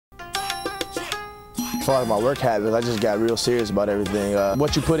As far as my work habits, I just got real serious about everything.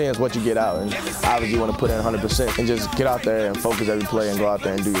 What you put in is what you get out, and obviously you want to put in 100% and just get out there and focus every play and go out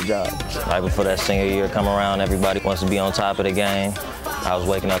there and do your job. Right before that senior year come around, everybody wants to be on top of the game. I was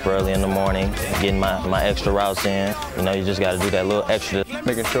waking up early in the morning, getting my extra routes in. You know, you just got to do that little extra.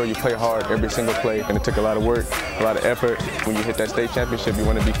 Making sure you play hard every single play, and it took a lot of work, a lot of effort. When you hit that state championship, you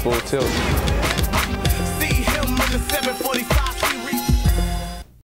want to be full tilt.